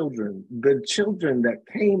our children, the children that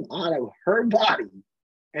came out of her body,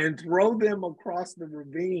 and throw them across the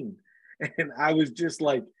ravine. And I was just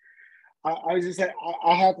like, I was just like,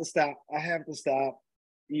 I have to stop. I have to stop.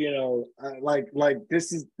 You know, like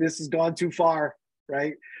this is gone too far,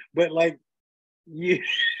 right? But like, you,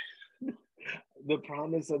 the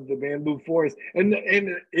promise of the bamboo forest, and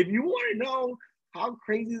if you want to know how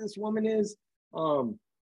crazy this woman is,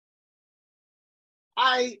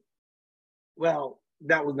 I well,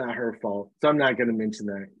 that was not her fault, so I'm not going to mention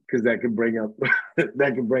that because that could bring up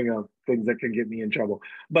that could bring up things that could get me in trouble.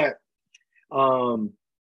 But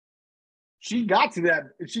she got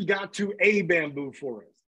to a bamboo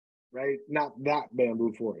forest, right? Not that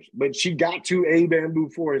bamboo forest, but she got to a bamboo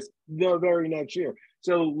forest the very next year.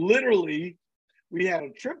 So literally, we had a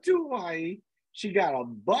trip to Hawaii. She got a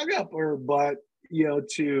bug up her butt, you know,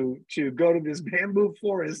 to go to this bamboo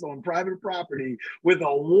forest on private property with a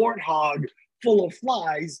warthog full of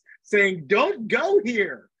flies saying, "Don't go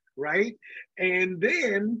here," right? And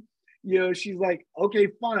then, you know, she's like, "Okay,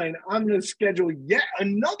 fine, I'm going to schedule yet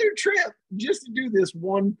another trip just to do this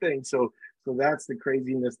one thing." So that's the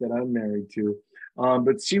craziness that I'm married to.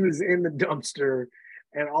 But she was in the dumpster,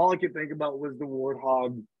 and all I could think about was the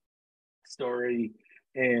warthog story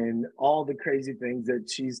and all the crazy things that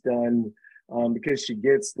she's done, because she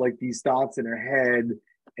gets like these thoughts in her head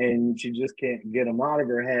and she just can't get them out of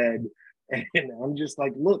her head. And I'm just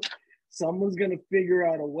like, look, someone's going to figure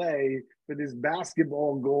out a way for this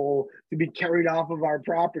basketball goal to be carried off of our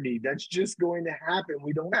property. That's just going to happen.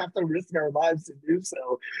 We don't have to risk our lives to do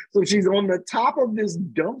so. So she's on the top of this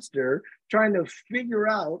dumpster trying to figure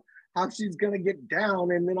out how she's going to get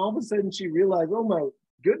down. And then all of a sudden she realized, oh my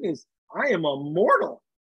goodness, I am a mortal,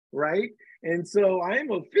 right? And so I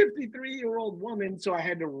am a 53-year-old woman. So I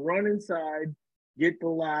had to run inside, get the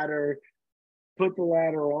ladder, put the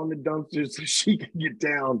ladder on the dumpster so she could get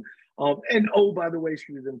down. And oh, by the way,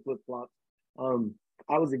 she was in flip-flops.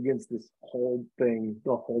 I was against this whole thing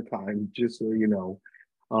the whole time, just so you know.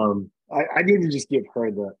 I need to just give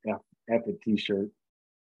her the epic t-shirt.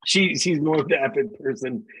 She's more of the epic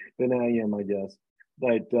person than I am, I guess.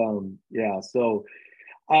 But yeah, so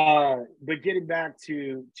but getting back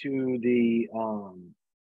to the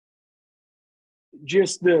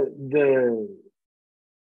just the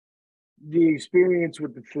experience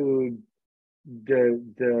with the food,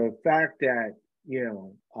 the fact that, you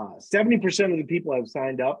know, 70% of the people have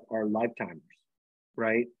signed up are lifetimers,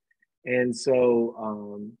 right? And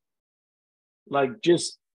so like,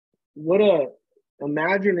 just what a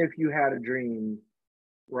imagine if you had a dream,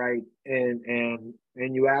 right? And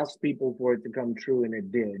you asked people for it to come true, and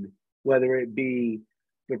it did, whether it be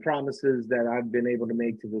the promises that I've been able to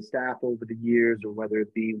make to the staff over the years, or whether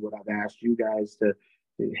it be what I've asked you guys to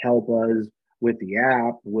help us with the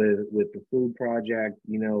app, with the food project,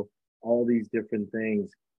 you know, all these different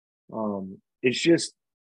things. It's just,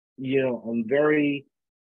 you know, I'm very,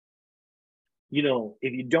 you know,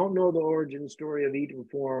 if you don't know the origin story of Eat to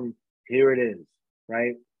Perform, here it is,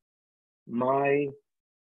 right? My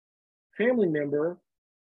family member,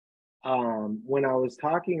 when I was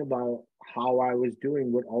talking about how I was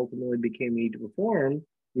doing what ultimately became Eat to Perform,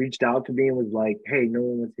 reached out to me and was like, "Hey, no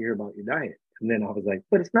one wants to hear about your diet." And then I was like,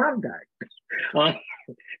 "But it's not a diet."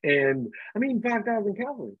 And I mean, 5,000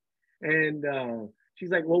 calories. And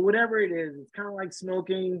she's like, "Well, whatever it is, it's kind of like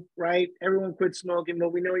smoking, right? Everyone quit smoking,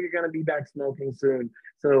 but we know you're going to be back smoking soon."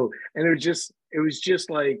 So, and it was just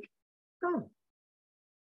like, oh,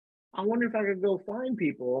 I wonder if I could go find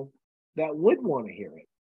people that would want to hear it,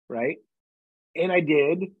 right? And I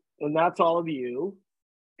did, and that's all of you.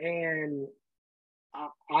 And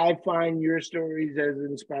I find your stories as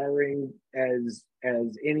inspiring as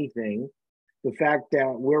anything. The fact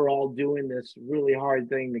that we're all doing this really hard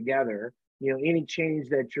thing together. You know, any change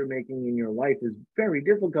that you're making in your life is very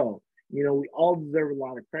difficult. You know, we all deserve a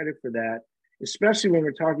lot of credit for that, especially when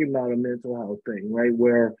we're talking about a mental health thing, right?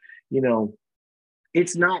 Where, you know,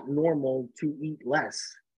 it's not normal to eat less,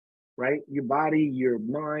 right? Your body, your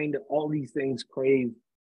mind, all these things crave,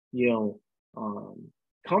 you know,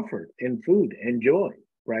 comfort and food and joy,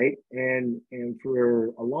 right? And for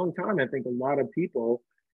a long time, I think a lot of people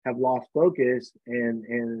have lost focus, and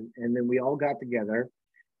then we all got together,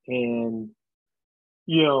 and,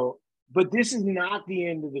 you know, but this is not the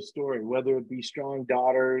end of the story. Whether it be Strong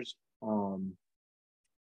Daughters,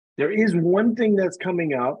 there is one thing that's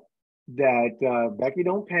coming up that Becky,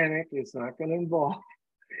 don't panic. It's not going to involve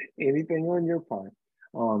anything on your part.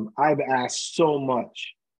 I've asked so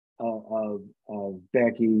much of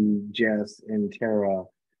Becky, Jess, and Tara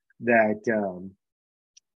that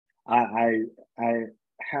I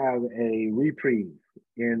have a reprieve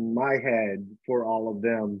in my head for all of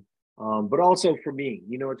them, but also for me.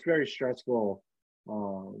 You know, it's very stressful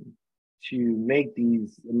um, to make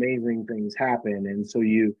these amazing things happen. And so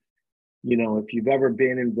you know, if you've ever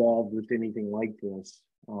been involved with anything like this,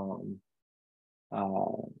 uh,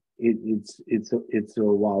 it's a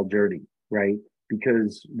wild journey, right?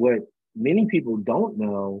 Because what many people don't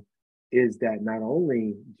know is that not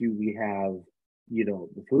only do we have, you know,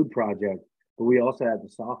 the food project, but we also have the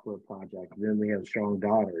software project. And then we have Strong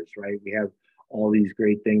Daughters, right? We have all these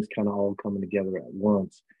great things kind of all coming together at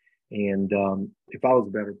once. And if I was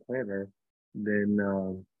a better planner,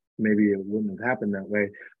 then maybe it wouldn't have happened that way.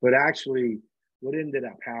 But actually, what ended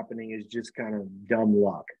up happening is just kind of dumb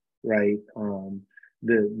luck, right?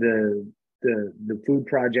 The the the food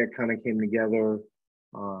project kind of came together.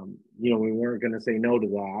 You know, we weren't going to say no to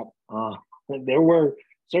that. There were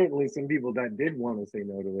certainly some people that did want to say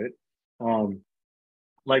no to it. Um,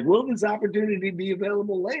 like, will this opportunity be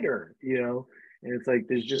available later? You know, and it's like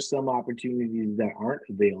there's just some opportunities that aren't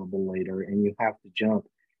available later, and you have to jump.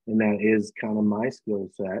 And that is kind of my skill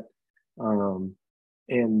set. Um,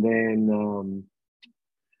 and then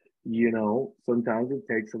you know, sometimes it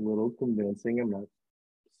takes a little convincing. I'm not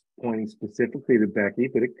pointing specifically to Becky,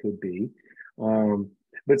 but it could be. Um,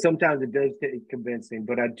 but sometimes it does take convincing.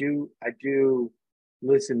 But I do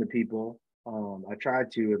listen to people. I try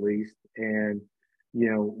to at least, and you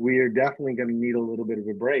know, we are definitely going to need a little bit of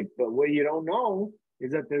a break. But what you don't know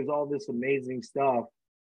is that there's all this amazing stuff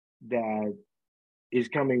that is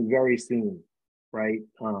coming very soon, right?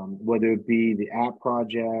 Whether it be the app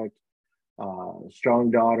project,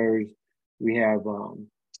 Strong Daughters. We have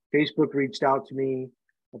Facebook reached out to me.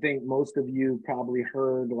 I think most of you probably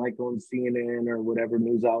heard, like on CNN or whatever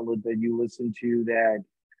news outlet that you listen to, that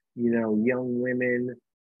you know young women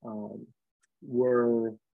um,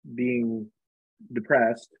 were being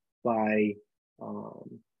depressed by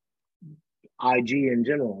um, IG in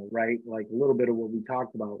general, right? Like a little bit of what we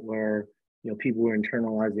talked about, where you know people were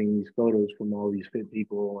internalizing these photos from all these fit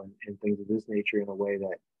people and things of this nature in a way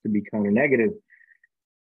that could be kind of negative.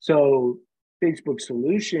 So Facebook's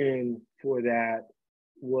solution for that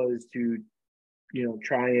was to, you know,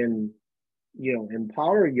 try and, you know,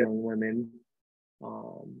 empower young women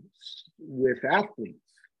with athletes,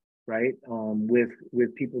 right?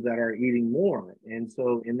 With people that are eating more. And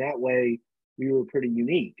so in that way, we were pretty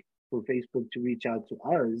unique. For Facebook to reach out to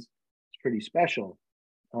us, it's pretty special.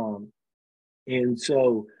 Um, and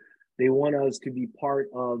so they want us to be part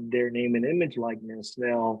of their name and image likeness.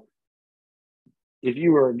 Now, if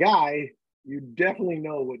you were a guy, you definitely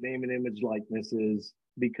know what name and image likeness is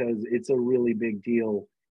because it's a really big deal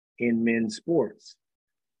in men's sports.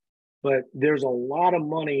 But there's a lot of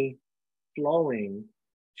money flowing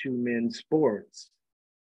to men's sports.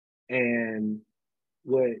 And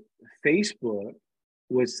what Facebook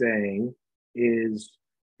was saying is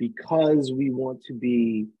because we want to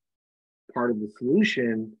be part of the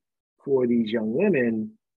solution for these young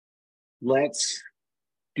women, let's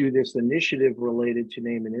do this initiative related to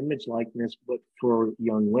name and image likeness, but for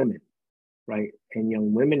young women, right? And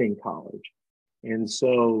young women in college. And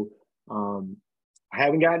so I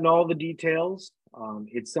haven't gotten all the details.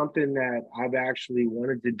 It's something that I've actually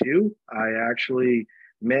wanted to do. I actually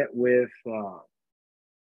met with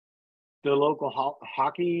the local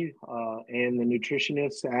hockey and the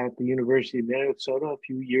nutritionists at the University of Minnesota a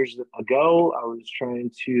few years ago. I was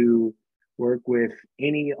trying to work with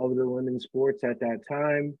any of the women's sports at that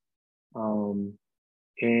time.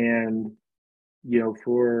 And, you know,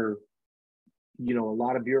 for, you know, a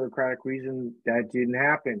lot of bureaucratic reasons that didn't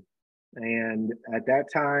happen. And at that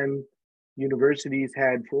time, universities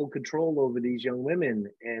had full control over these young women.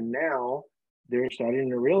 And now they're starting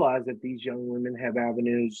to realize that these young women have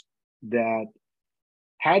avenues that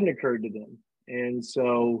hadn't occurred to them. And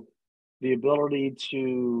so the ability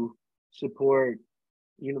to support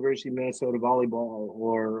University of Minnesota volleyball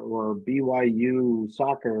or BYU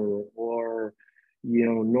soccer or you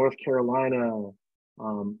know North Carolina,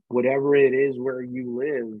 whatever it is where you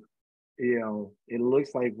live, you know it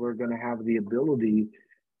looks like we're going to have the ability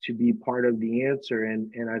to be part of the answer.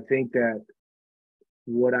 And I think that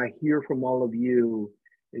what I hear from all of you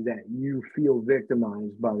is that you feel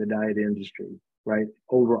victimized by the diet industry, right,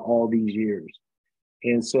 over all these years.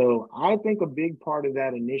 And so I think a big part of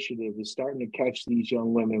that initiative is starting to catch these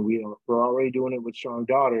young women. We're already doing it with Strong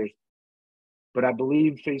Daughters, but I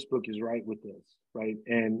believe Facebook is right with this, right?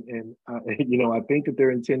 And you know, I think that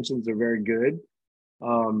their intentions are very good.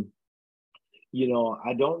 Um, you know,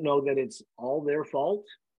 I don't know that it's all their fault,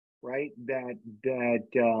 right?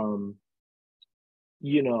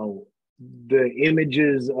 You know, the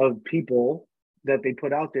images of people that they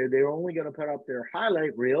put out there. They're only going to put up their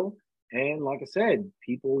highlight reel. And like I said,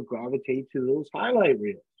 people gravitate to those highlight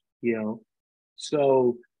reels, you know.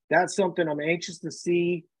 So that's something I'm anxious to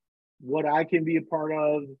see what I can be a part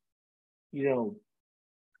of. You know,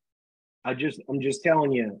 I'm just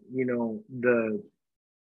telling you, you know,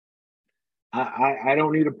 I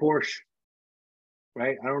don't need a Porsche,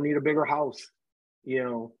 right? I don't need a bigger house. You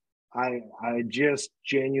know, I just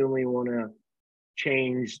genuinely want to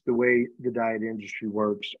change the way the diet industry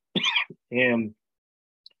works. And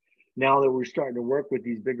now that we're starting to work with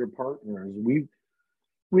these bigger partners,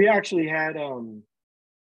 we actually had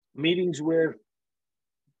meetings with,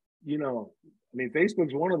 you know, I mean,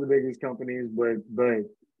 Facebook's one of the biggest companies, but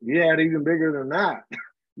yeah, even bigger than that.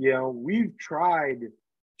 You know, we've tried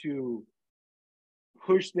to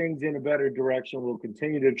push things in a better direction. We'll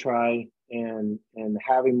continue to try, and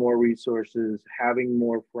having more resources, having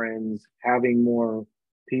more friends, having more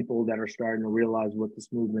people that are starting to realize what this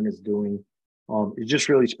movement is doing. It's just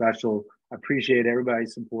really special. I appreciate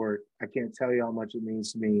everybody's support. I can't tell you how much it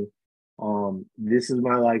means to me. This is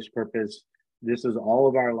my life's purpose. This is all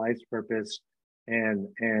of our life's purpose. And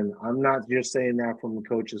I'm not just saying that from a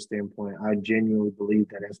coach's standpoint. I genuinely believe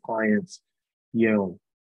that as clients, you know,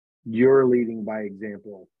 you're leading by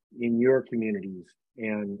example in your communities,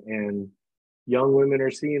 and young women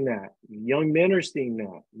are seeing that. Young men are seeing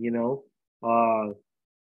that, you know.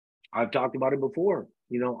 I've talked about it before.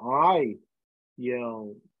 You know, you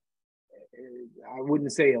know, I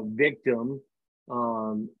wouldn't say a victim,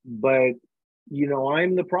 but, you know,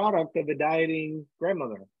 I'm the product of a dieting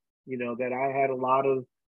grandmother, you know, that I had a lot of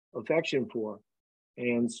affection for.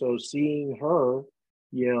 And so seeing her,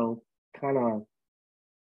 you know, kind of,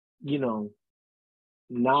 you know,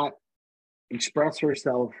 not express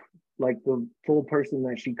herself like the full person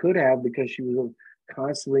that she could have because she was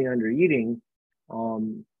constantly under eating,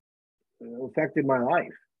 affected my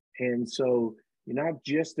life. And so we're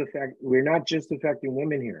not just affecting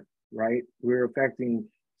women here, right? We're affecting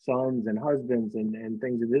sons and husbands and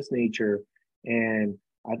things of this nature. And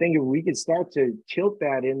I think if we could start to tilt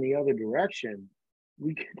that in the other direction,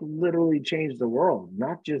 we could literally change the world,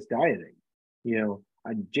 not just dieting. You know,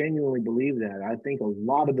 I genuinely believe that. I think a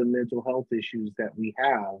lot of the mental health issues that we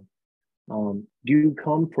have do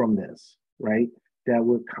come from this, right? That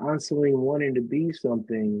we're constantly wanting to be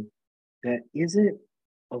something that isn't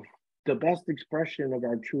the best expression of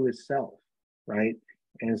our truest self, right?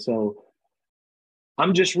 And so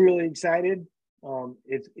I'm just really excited.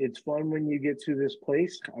 It's fun when you get to this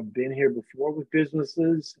place. I've been here before with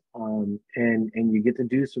businesses, and you get to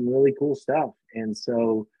do some really cool stuff. And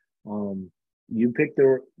so you picked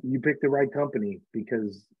the right company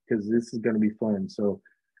because this is going to be fun. So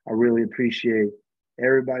I really appreciate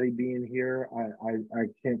everybody being here. I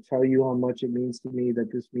can't tell you how much it means to me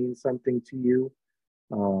that this means something to you.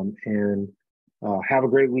 And have a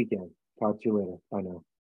great weekend. Talk to you later. Bye now.